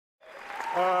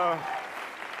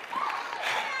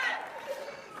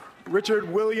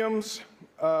Richard Williams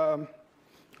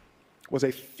was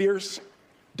a fierce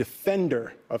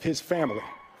defender of his family.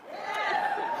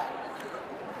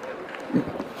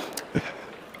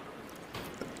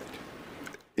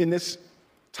 In this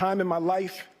time in my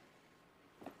life,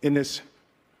 in this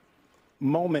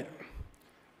moment,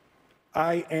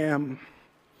 I am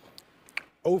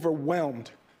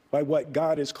overwhelmed by what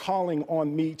God is calling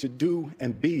on me to do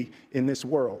and be in this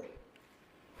world.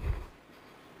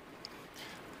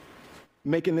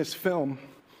 Making this film,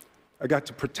 I got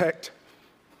to protect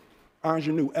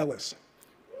Ingenue Ellis,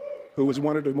 who was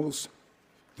one of the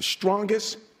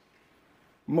strongest,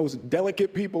 most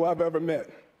delicate people I've ever met.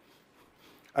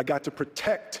 I got to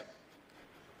protect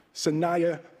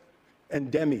Sanaya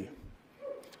and Demi,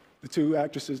 the two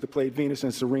actresses that played Venus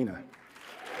and Serena.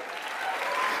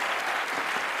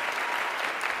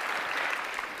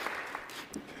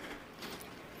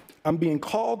 I'm being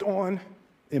called on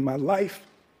in my life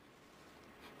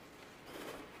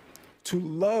to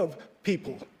love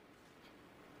people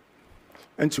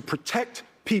and to protect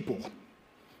people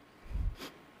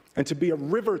and to be a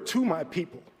river to my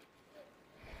people.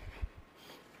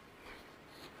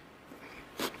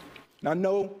 And I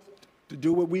know to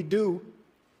do what we do,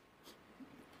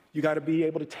 you got to be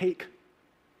able to take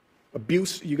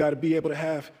abuse. You got to be able to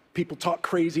have people talk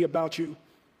crazy about you.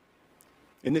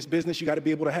 In this business, you got to be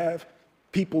able to have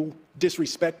people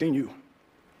disrespecting you.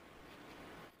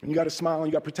 And you got to smile and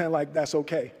you got to pretend like that's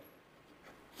okay.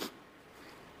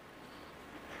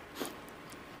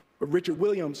 But Richard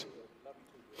Williams,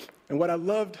 and what I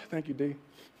loved, thank you, D.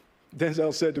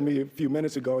 Denzel said to me a few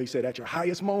minutes ago, he said, at your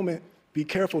highest moment, be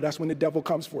careful, that's when the devil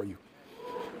comes for you.